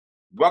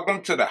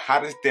Welcome to the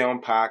hottest damn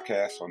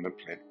podcast on the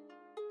planet,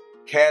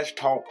 Cash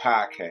Talk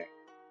Podcast.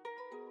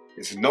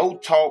 It's no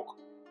talk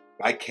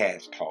like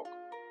cash talk.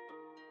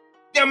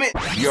 Damn it!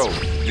 Yo,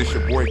 this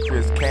your boy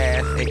Chris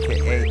Cash,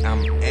 aka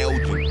I'm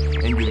Elgin,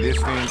 and you're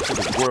listening to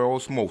the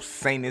world's most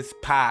sanest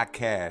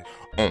podcast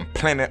on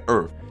planet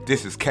Earth.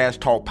 This is Cash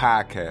Talk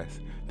Podcast.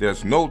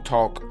 There's no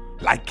talk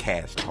like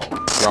cash talk.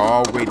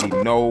 Y'all already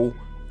know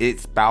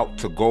it's about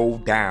to go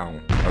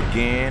down.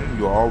 Again,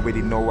 you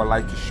already know I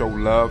like to show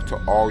love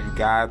to all you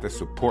guys that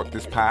support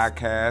this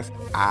podcast.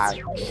 I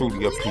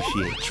truly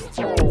appreciate you.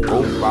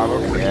 Go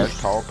follow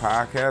Cash Talk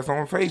Podcast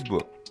on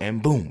Facebook.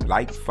 And boom,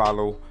 like,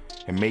 follow,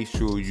 and make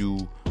sure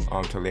you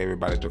tell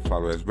everybody to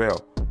follow as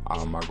well.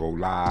 I go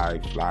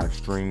live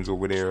streams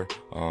over there,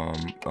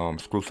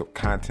 exclusive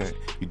content.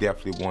 You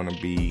definitely want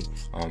to be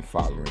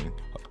following.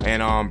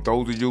 And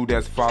those of you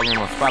that's following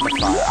on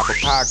Spotify, Apple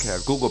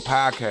Podcasts, Google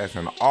Podcasts,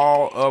 and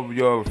all of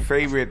your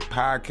favorite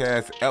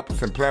podcast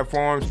apps and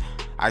platforms,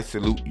 I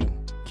salute you.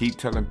 Keep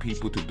telling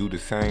people to do the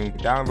same.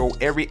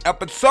 Download every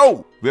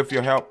episode. With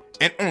your help,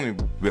 and only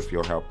with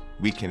your help,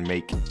 we can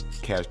make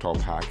Cash Talk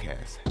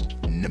Podcast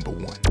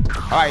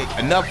 #1. All right,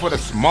 enough for the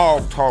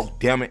small talk,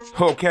 damn it.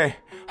 Okay.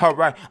 All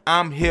right,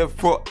 I'm here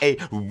for a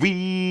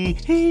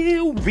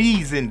real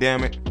reason,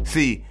 damn it.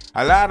 See,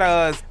 a lot of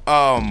us,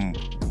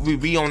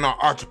 we on our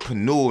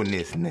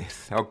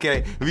entrepreneurness,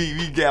 okay?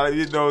 We got,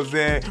 you know what I'm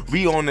saying?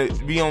 We a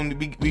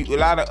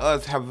lot of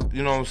us have,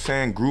 you know what I'm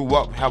saying, grew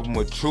up, have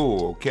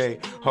matured, okay?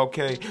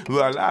 Okay?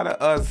 Well, a lot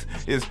of us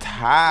is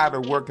tired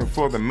of working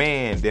for the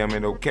man, damn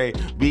it, okay?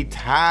 We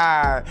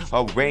tired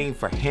of waiting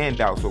for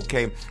handouts,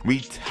 okay?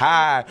 We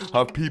tired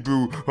of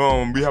people,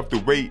 we have to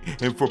wait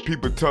and for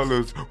people to tell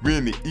us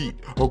when to eat,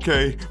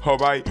 okay? All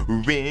right?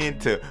 We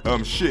into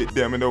shit,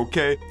 damn it,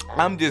 okay?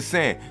 I'm just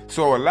saying.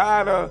 So a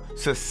lot of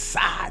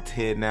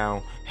society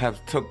now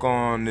have took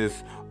on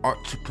this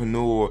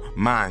entrepreneur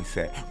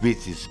mindset,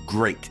 which is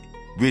great,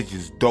 which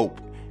is dope,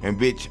 and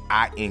which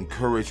I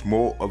encourage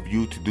more of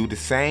you to do the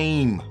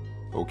same.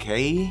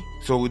 Okay?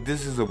 So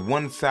this is a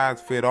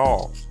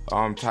one-size-fit-all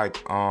type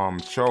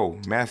show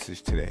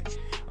message today.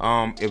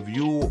 If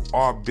you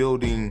are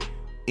building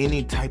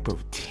any type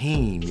of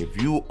team,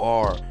 if you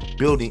are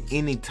building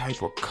any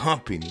type of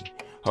company,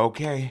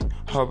 okay,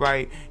 all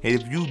right, and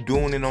if you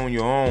doing it on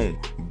your own,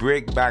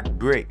 brick by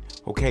brick,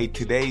 okay,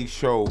 today's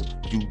show,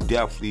 you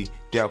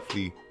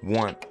definitely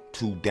want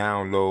to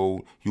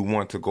download, you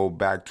want to go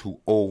back to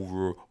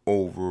over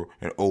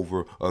and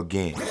over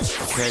again,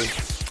 okay?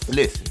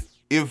 Listen,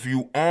 if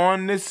you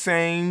on the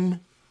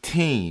same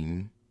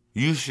team,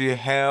 you should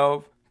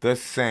have the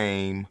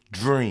same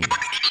dream.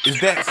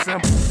 It's that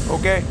simple,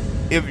 okay?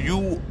 If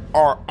you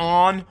are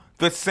on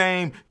the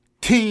same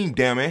team,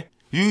 damn it,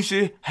 you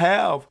should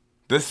have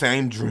the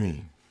same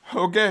dream.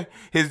 Okay?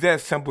 It's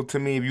that simple to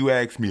me if you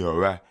ask me,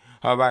 alright?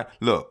 Alright?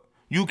 Look,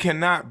 you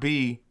cannot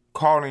be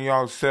calling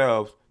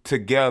yourselves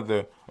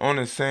together on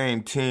the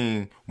same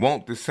team,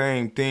 want the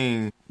same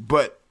thing,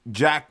 but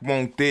Jack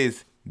want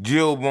this,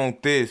 Jill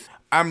want this.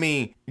 I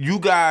mean, you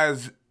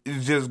guys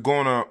is just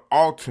gonna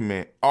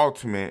ultimate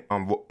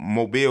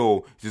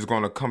mobile is just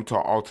gonna come to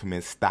an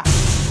ultimate stop.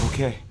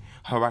 Okay?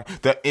 Alright?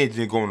 The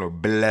engine gonna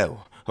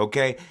blow.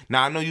 Okay?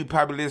 Now I know you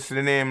probably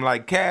listening in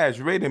like, Cash,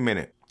 wait a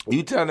minute.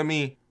 You telling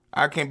me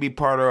I can be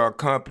part of a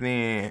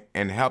company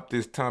and help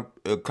this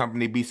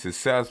company be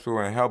successful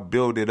and help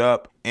build it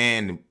up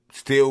and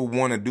still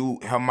want to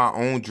have my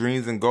own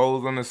dreams and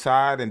goals on the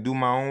side and do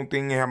my own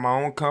thing and have my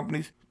own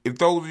companies? If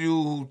those of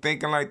you who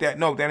thinking like that,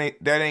 no, that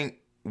ain't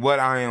what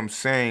I am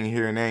saying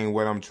here, and that ain't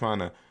what I'm trying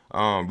to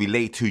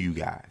relate to you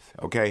guys,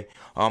 okay?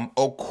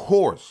 Of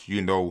course,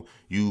 you know,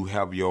 you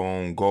have your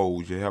own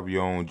goals, you have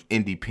your own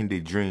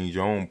independent dreams,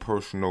 your own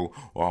personal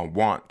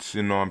wants,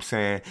 you know what I'm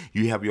saying?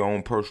 You have your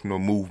own personal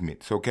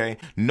movements, okay?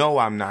 No,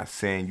 I'm not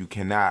saying you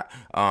cannot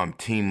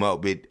team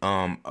up with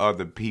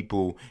other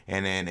people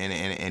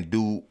and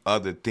do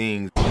other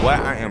things. What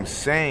I am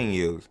saying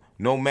is,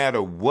 no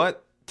matter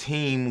what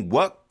team,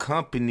 what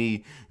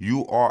company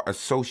you are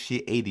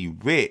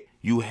associated with,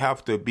 you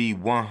have to be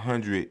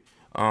 100%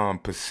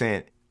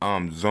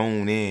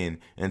 zone in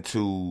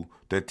into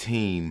the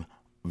team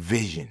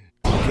vision.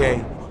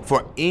 Okay?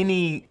 For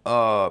any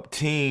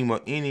team or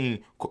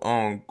any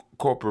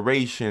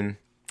corporation,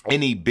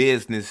 any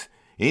business,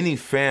 any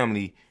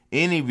family,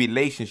 any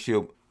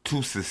relationship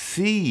to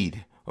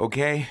succeed,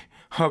 okay?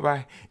 All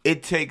right?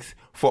 It takes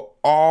for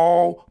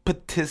all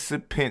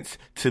participants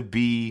to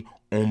be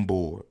on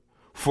board.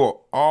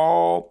 For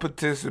all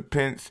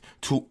participants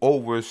to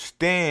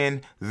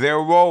understand their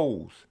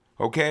roles.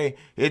 Okay?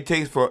 It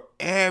takes for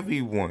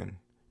everyone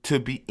to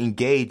be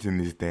engaged in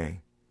this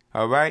thing.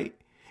 All right?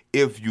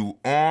 If you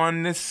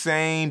on the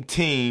same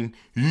team,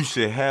 you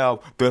should have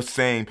the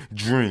same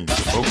dream.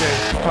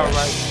 Okay? All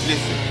right?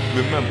 Listen,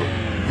 remember,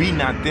 we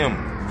not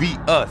them, we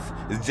us.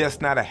 It's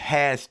just not a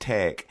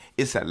hashtag.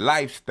 It's a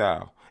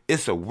lifestyle.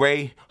 It's a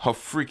way of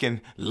freaking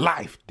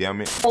life,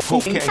 damn it.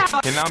 Okay?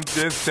 And I'm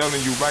just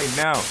telling you right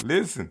now,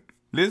 listen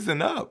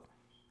up.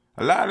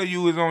 A lot of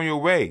you is on your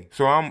way.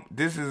 So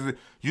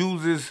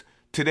use this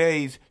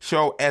today's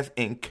show as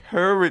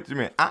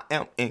encouragement. I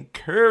am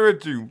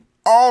encouraging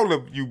all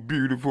of you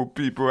beautiful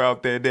people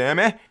out there, damn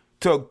it,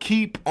 to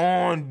keep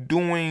on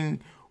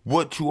doing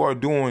what you are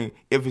doing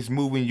if it's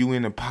moving you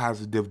in a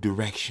positive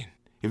direction.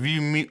 If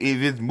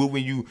it's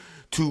moving you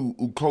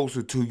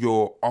closer to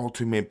your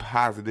ultimate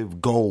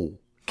positive goal,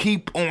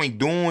 keep on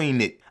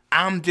doing it.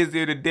 I'm just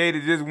here today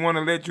to just want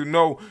to let you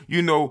know,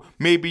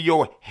 maybe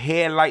your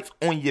headlights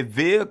on your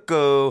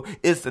vehicle,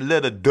 it's a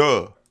little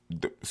duh.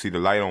 See, the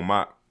light on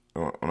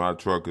our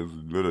truck is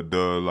a little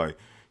duh, like,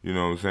 you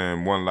know what I'm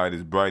saying? One light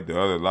is bright, the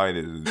other light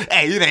is,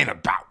 hey, it ain't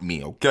about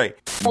me, okay?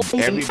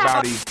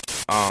 Everybody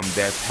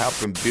that's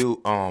helping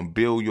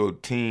build your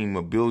team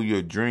or build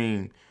your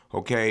dream,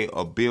 okay,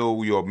 or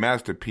build your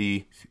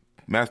masterpiece,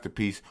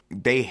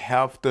 they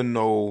have to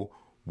know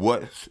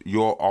what's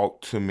your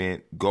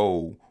ultimate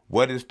goal.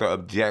 What is the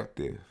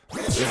objective?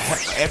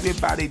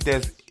 Everybody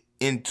that's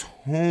in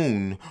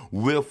tune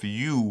with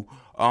you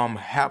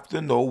have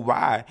to know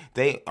why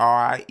they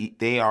are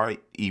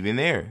even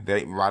there.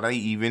 Why they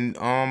even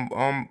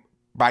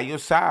by your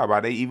side, why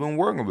they even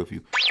working with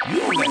you. You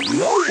don't let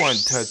no one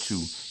touch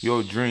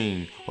your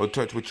dream, or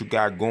touch what you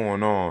got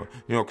going on.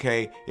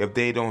 Okay? If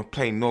they don't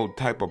play no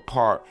type of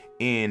part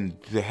in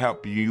to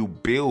help you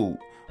build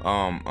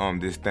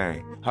this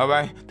thing. All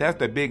right, that's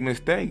the big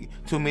mistake.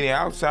 Too many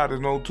outsiders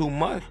know too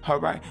much. All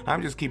right,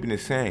 I'm just keeping it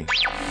sane.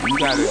 You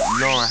gotta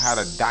learn how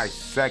to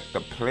dissect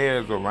the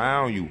players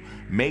around you.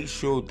 Make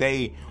sure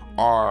they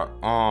are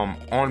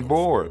on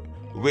board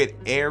with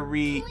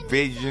every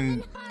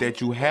vision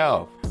that you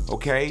have.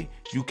 Okay,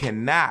 you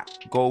cannot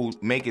go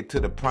make it to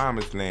the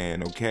promised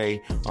land.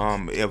 Okay,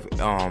 if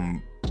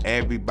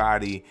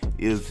everybody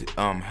is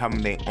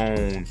having their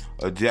own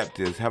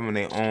objectives, having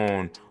their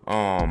own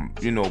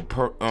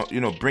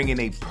bringing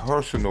a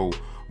personal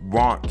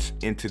wants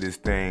into this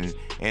thing,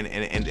 and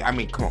I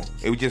mean, come on,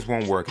 it just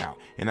won't work out.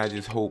 And I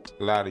just hope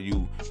a lot of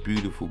you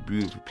beautiful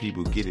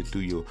people get it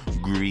through your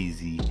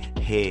greasy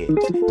heads.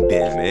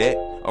 Damn it.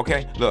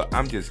 Okay, look,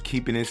 I'm just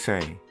keeping it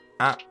sane.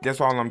 That's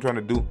all I'm trying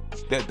to do.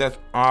 That's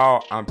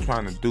all I'm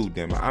trying to do,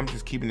 damn it. I'm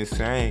just keeping it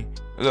sane.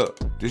 Look,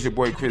 this your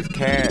boy Chris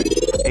Cash,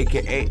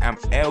 a.k.a. I'm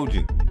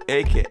Elgin,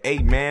 a.k.a.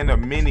 man of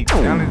many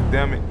talents,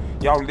 damn it.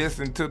 Y'all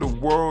listen to the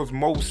world's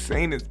most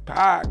sanest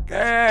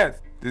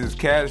podcast. This is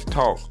Cash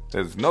Talk.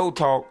 There's no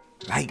talk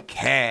like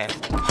Cash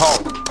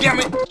Talk. Damn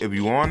it. If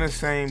you're on the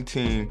same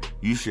team,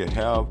 you should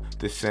have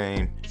the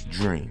same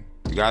dream.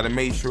 You got to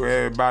make sure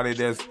everybody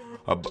that's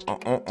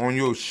on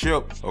your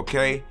ship,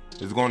 okay,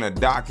 is going to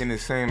dock in the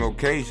same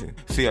location.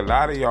 See, a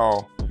lot of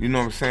y'all, you know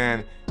what I'm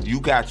saying, you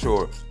got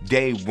your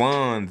day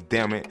ones,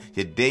 damn it,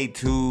 your day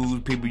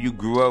twos, people you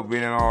grew up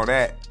with and all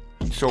that.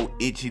 So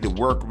itchy to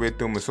work with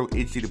them and so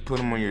itchy to put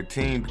them on your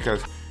team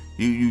because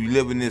you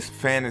live in this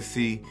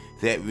fantasy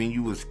that when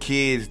you was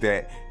kids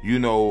that,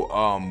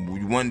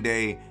 one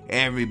day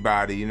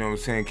everybody, you know what I'm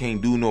saying,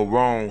 can't do no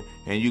wrong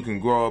and you can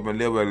grow up and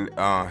live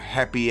a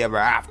happy ever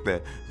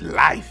after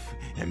life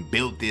and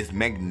build this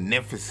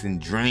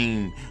magnificent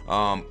dream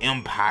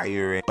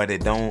empire. But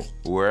it don't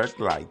work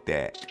like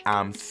that.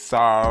 I'm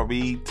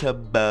sorry to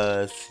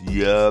bust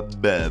your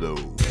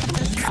bubble.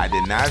 I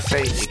did not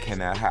say it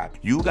cannot happen.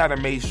 You gotta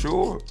make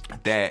sure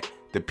that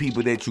the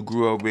people that you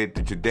grew up with,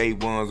 that your day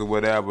ones or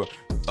whatever,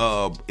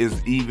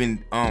 is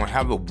even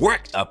have a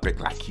work ethic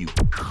like you.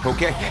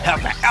 Okay?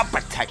 Have an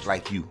appetite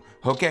like you.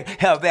 Okay?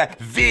 Have that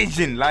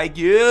vision like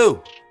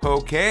you.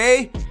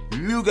 Okay?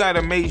 You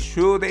gotta make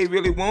sure they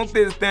really want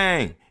this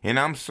thing. And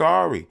I'm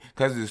sorry,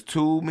 because there's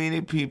too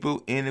many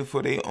people in it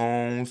for their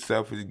own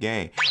selfish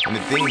gain. And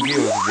the thing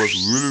is, what's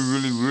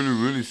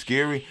really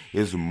scary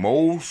is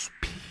most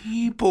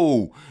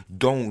people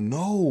don't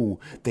know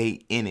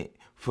they in it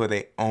for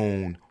their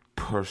own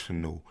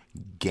personal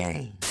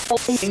gain.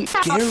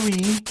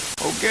 Scary,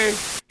 okay?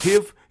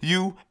 If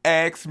you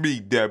ask me,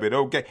 damn it,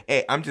 okay?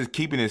 Hey, I'm just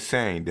keeping it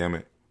sane, damn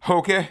it.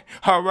 Okay,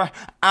 alright,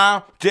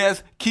 I'm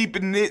just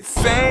keeping it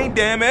sane,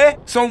 damn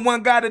it.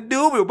 Someone gotta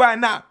do it, why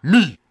not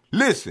me?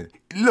 Listen,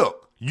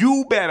 look,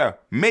 you better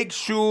make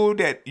sure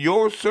that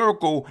your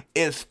circle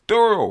is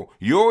thorough,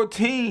 your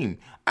team.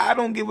 I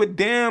don't give a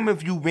damn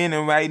if you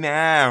winning right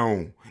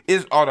now.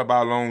 It's all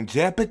about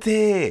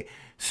longevity.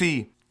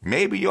 See,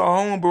 maybe your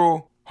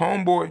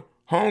homeboy,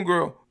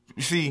 homegirl,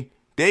 see,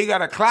 they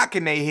got a clock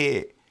in their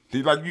head.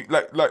 Like we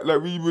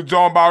were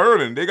talking about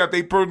earlier. They got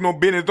their personal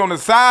business on the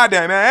side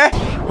there, man.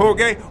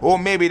 Okay? Or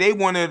maybe they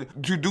wanted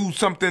to do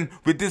something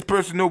with this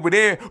person over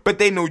there, but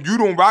they know you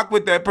don't rock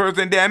with that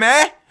person there,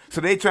 man. So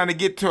they trying to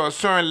get to a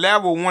certain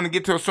level, want to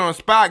get to a certain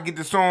spot, get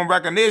to certain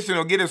recognition,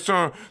 or get a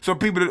certain some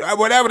people,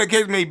 whatever the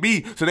case may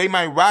be. So they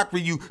might rock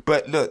with you,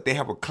 but look, they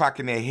have a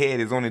clock in their head.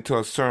 It's only to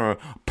a certain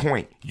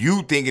point.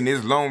 You thinking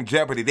this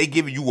longevity, they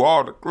giving you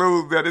all the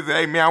clues that is,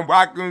 hey man, I'm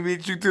rocking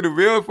with you till the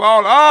wheels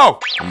fall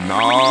off.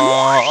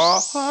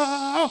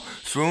 No.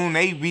 Soon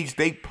they reach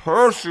their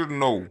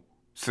personal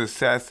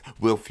success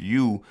with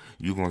you,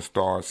 you're gonna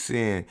start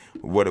seeing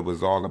what it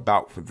was all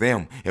about for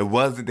them. They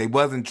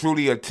wasn't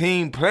truly a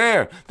team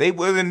player. They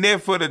wasn't there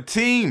for the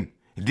team.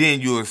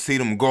 Then you'll see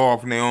them go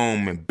off on their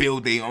own and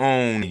build their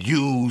own, and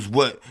use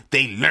what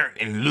they learned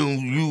and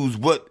use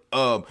what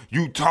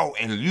you taught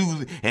and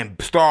use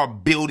and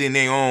start building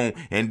their own.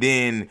 And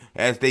then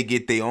as they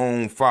get their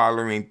own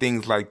following,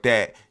 things like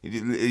that, it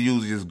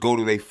usually just go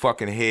to their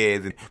fucking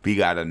heads. And we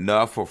got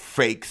enough for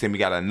fakes and we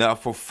got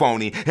enough for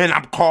phony. And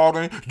I'm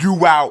calling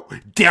you out,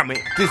 damn it.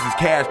 This is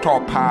Cash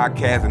Talk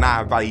Podcast, and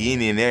I invite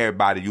any and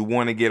everybody. You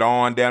want to get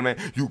on, damn it?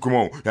 You come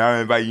on.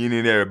 I invite any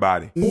and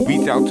everybody.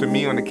 Reach out to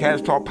me on the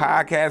Cash Talk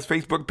Podcast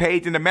Facebook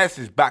page in the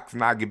message box,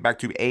 and I'll get back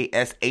to you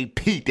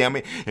ASAP, damn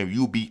it. And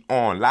you'll be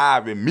on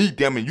live with me,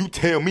 damn it. You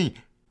tell me,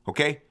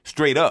 okay?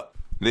 Straight up.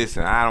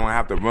 Listen, I don't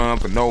have to run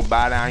for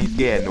nobody. I ain't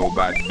scared of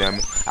nobody, damn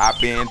it. I've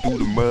been through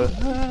the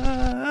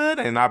mud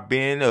and I've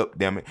been up,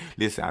 damn it.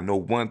 Listen, I know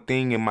one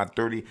thing in my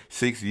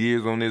 36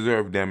 years on this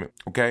earth, damn it,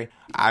 okay?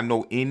 I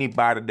know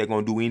anybody that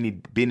gonna do any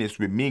business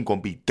with me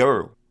gonna be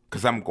thorough,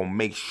 because I'm gonna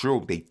make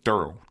sure they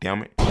thorough,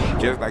 damn it.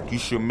 Just like you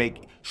should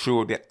make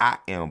sure that I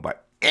am,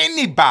 but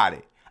anybody,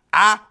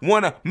 I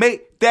want to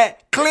make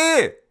that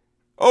clear,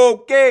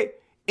 okay?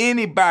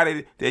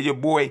 Anybody that your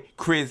boy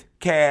Chris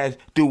Cash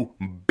do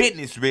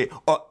business with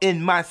or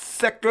in my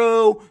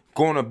circle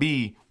gonna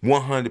be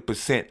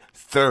 100%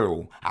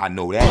 thorough. I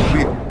know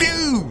that.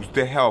 Refuse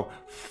to have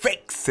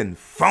fakes and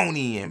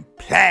phony and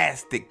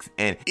plastics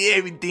and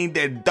everything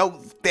that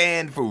don't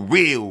stand for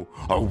real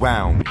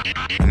around me.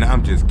 And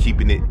I'm just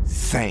keeping it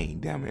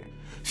sane, damn it.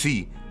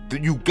 See,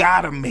 you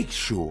gotta make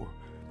sure.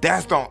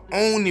 That's the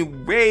only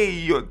way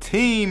your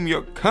team,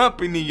 your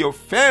company, your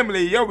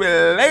family, your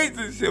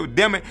relationship,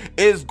 damn it,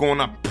 is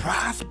gonna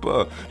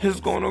prosper. It's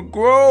gonna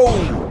grow.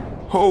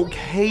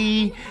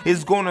 Okay?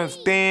 It's gonna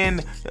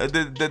stand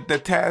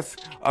the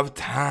test of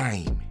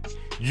time.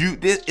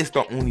 This is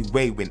the only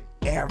way when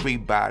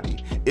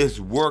everybody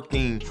is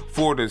working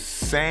for the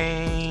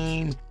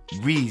same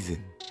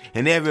reason.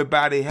 And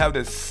everybody have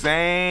the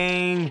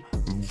same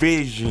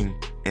vision.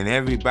 And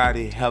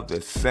everybody have the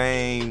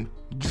same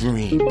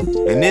dream.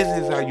 And this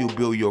is how you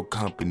build your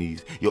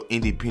companies, your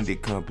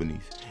independent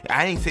companies.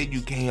 I ain't saying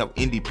you can't have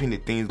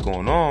independent things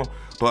going on,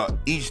 but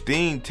each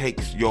thing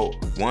takes your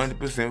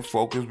 100%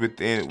 focus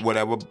within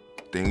whatever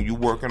thing you're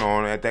working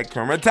on at that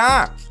current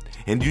time.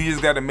 And you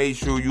just got to make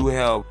sure you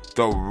have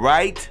the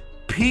right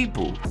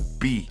people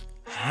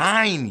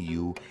behind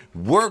you,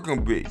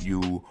 working with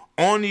you,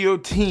 on your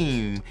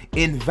team,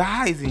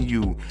 advising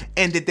you,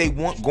 and that they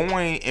want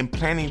going and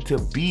planning to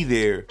be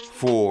there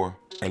for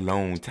a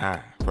long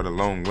time, for the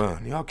long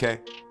run. Okay,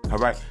 all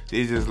right.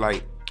 It's just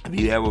like if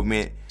you ever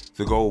meant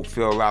to go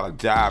fill out a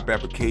job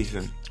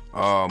application,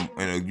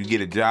 and you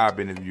get a job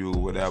interview or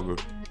whatever,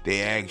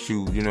 they ask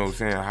you, you know what I'm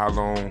saying, how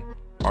long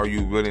are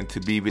you willing to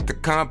be with the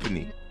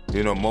company?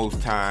 You know,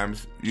 most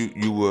times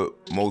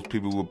most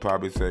people would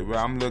probably say,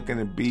 well, I'm looking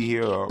to be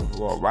here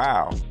for a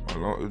while,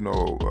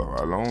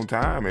 a long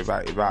time.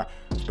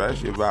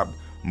 Especially if I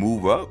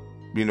move up,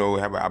 you know,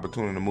 have an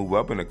opportunity to move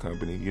up in the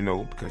company, you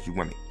know, because you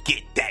want to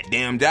get that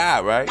damn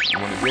job, right? You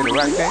want to get the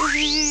right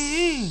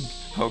thing.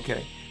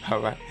 Okay, all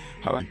right.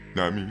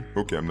 Not me.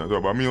 Okay, I'm not talking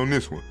about me on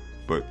this one,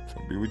 but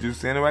some people just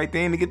saying the right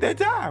thing to get that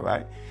job,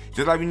 right?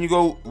 Just like when you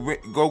go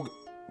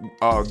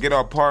get an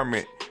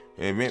apartment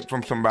and rent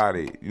from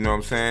somebody, you know what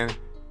I'm saying?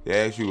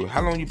 They ask you,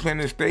 how long you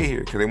planning to stay here?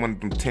 Because they want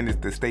them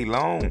tenants to stay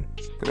long.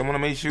 Because they want to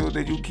make sure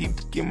that you keep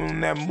giving them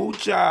that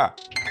moocha.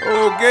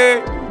 Okay?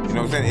 You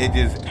know what I'm saying? It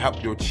just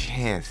helps your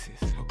chances.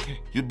 Okay?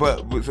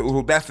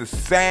 So that's the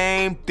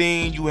same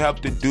thing you have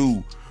to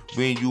do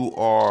when you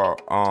are,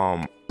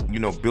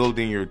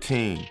 building your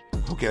team.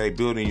 Okay?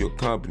 Building your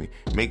company.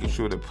 Making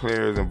sure the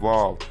players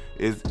involved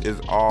is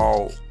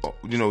all,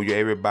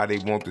 everybody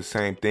want the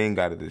same thing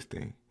out of this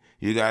thing.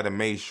 You got to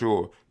make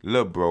sure,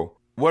 look, bro,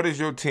 what is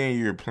your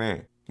 10-year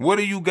plan? What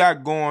do you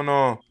got going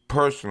on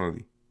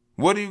personally?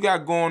 What do you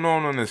got going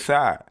on the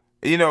side?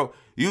 You know,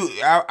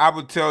 I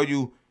would tell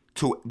you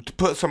to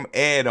put some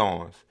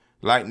add-ons,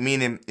 like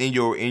meaning in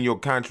your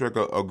contract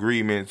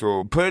agreements,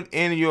 or put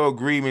in your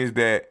agreements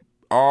that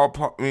all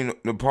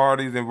the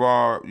parties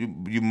involved,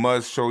 you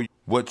must show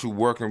what you're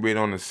working with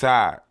on the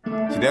side.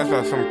 See, that's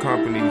why some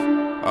companies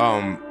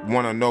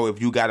want to know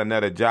if you got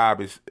another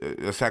job,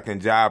 a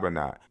second job or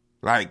not.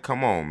 Like,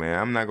 come on, man.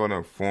 I'm not going to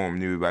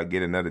inform you if I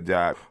get another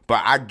job.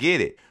 But I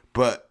get it.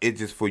 But it's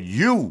just for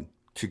you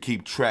to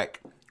keep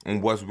track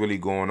on what's really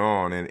going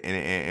on.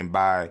 And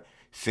by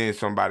seeing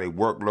somebody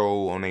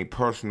workload on their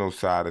personal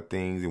side of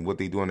things and what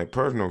they do on their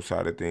personal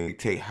side of things,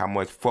 take how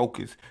much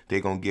focus they're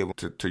going to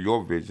give to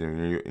your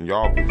vision and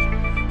your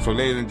vision. So,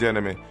 ladies and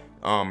gentlemen,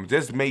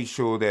 just make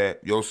sure that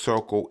your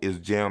circle is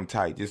jam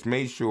tight. Just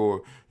make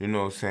sure, you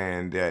know what I'm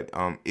saying, that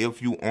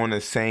if you on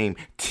the same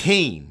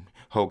team,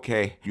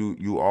 okay,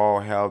 you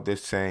all have the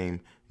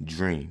same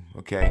dream,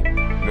 okay?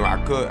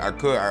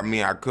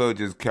 I could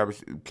just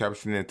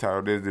caption and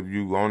title this if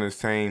you on the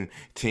same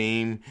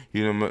team,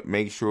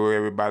 make sure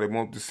everybody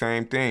want the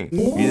same thing.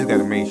 You just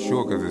gotta make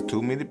sure, because there's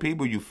too many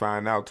people you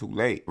find out too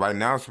late. Right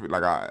now,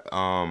 like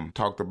I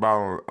talked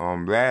about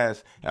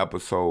last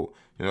episode,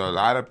 a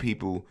lot of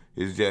people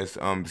is just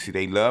see,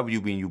 they love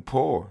you when you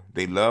poor.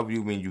 They love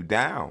you when you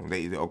down.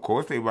 Of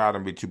course they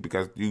riding with you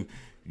because you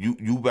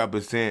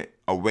represent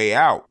a way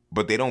out,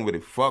 but they don't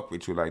really fuck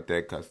with you like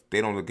that because they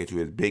don't look at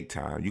you as big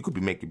time. You could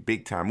be making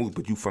big time moves,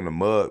 but you from the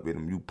mud with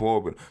them, you poor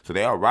with them, so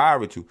they'll ride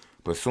with you.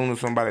 But as soon as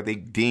somebody they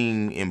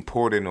deem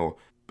important or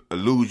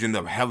illusion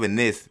of having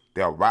this,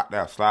 they'll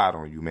slide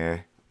on you,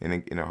 man,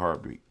 in a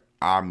heartbeat.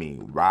 I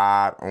mean,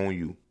 ride on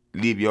you.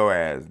 Leave your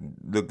ass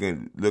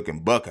looking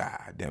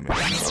buck-eyed, damn it. All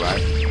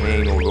right? There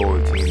ain't no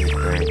loyalty in this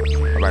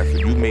thing. All right, so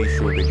you make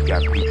sure that you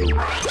got people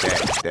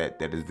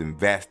that is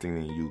investing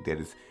in you, that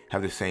is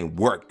have the same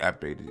work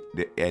ethic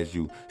as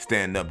you,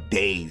 stand up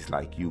days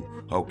like you,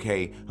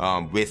 okay?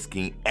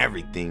 Risking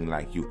everything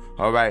like you.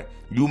 All right?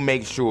 You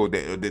make sure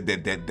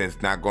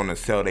that's not gonna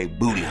sell their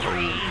booty hole,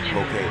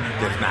 okay?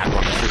 That's not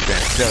gonna sit there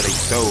and sell their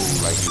soul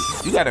like you.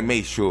 You gotta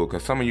make sure,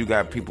 because some of you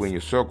got people in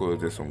your circle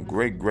that's some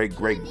great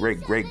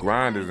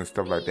grinders and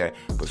stuff like that.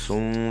 But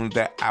soon as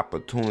that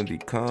opportunity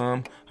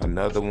come,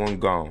 another one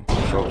gone.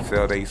 So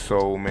sell their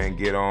soul, man.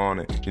 Get on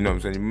it. You know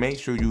what I'm saying? Make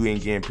sure you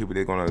ain't getting people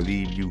that gonna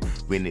leave you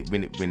when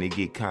they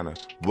get kind of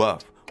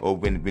rough, or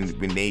when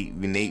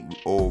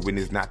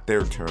it's not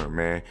their turn,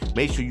 man.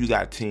 Make sure you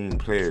got team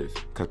players,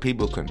 cause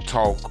people can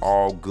talk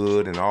all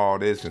good and all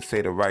this and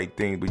say the right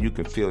thing, but you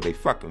can feel they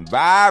fucking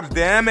vibes,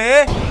 damn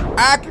it.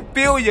 I can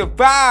feel your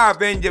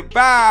vibe, and your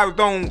vibes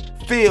don't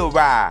feel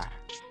right,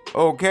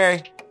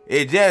 okay?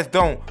 It just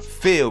don't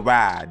feel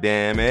right,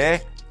 damn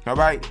it. All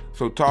right?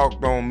 So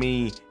talk don't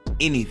mean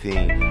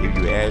anything if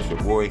you ask your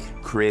boy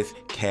Chris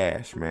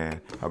Cash, man.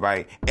 All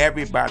right?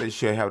 Everybody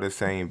should have the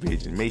same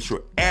vision. Make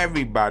sure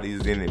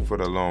everybody's in it for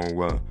the long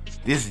run.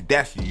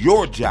 That's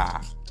your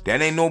job.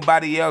 That ain't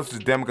nobody else's,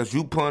 damn, because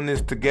you putting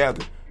this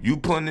together. You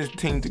putting this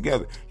team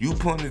together. You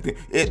putting this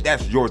thing.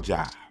 That's your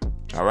job.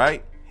 All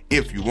right?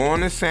 If you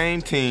on the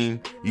same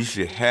team, you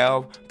should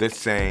have the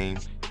same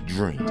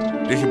dream.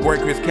 This your boy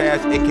Chris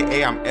Cash,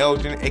 aka I'm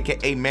Elgin,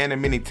 aka Man of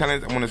Many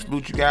Talents. I want to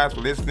salute you guys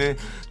for listening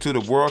to the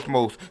world's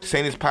most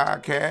sanest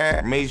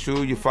podcast. Make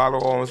sure you follow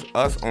us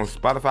on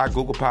Spotify,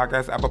 Google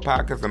Podcasts, Apple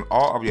Podcasts, and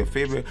all of your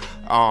favorite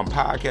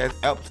podcast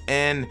apps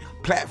and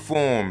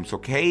platforms.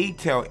 Okay,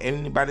 tell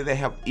anybody that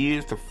have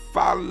ears to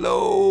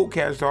follow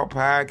Cash Talk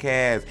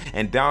Podcast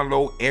and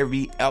download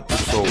every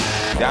episode.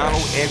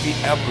 Download every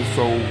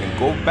episode and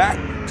go back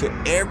to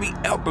every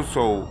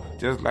episode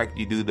just like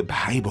you do the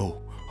Bible.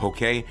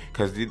 Okay?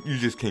 Because you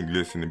just can't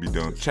listen and be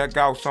done. Check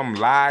out some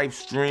live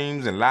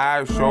streams and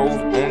live shows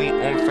only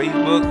on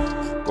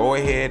Facebook. Go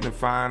ahead and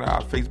find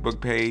our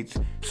Facebook page.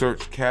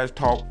 Search Cash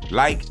Talk.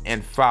 Like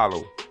and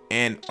follow.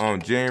 And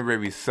on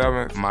January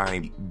 7th,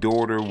 my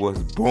daughter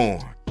was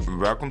born.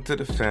 Welcome to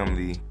the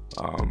family.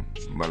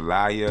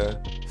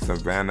 Malaya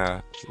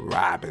Savannah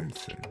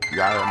Robinson.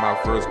 Y'all had my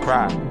first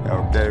cry.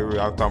 Okay,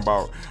 I was talking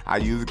about I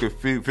usually could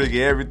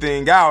figure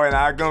everything out, and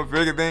I couldn't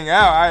figure things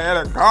out. I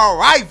had to call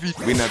wifey.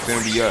 We nothing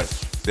to be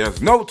us.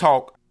 There's no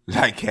talk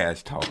like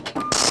Cash Talk.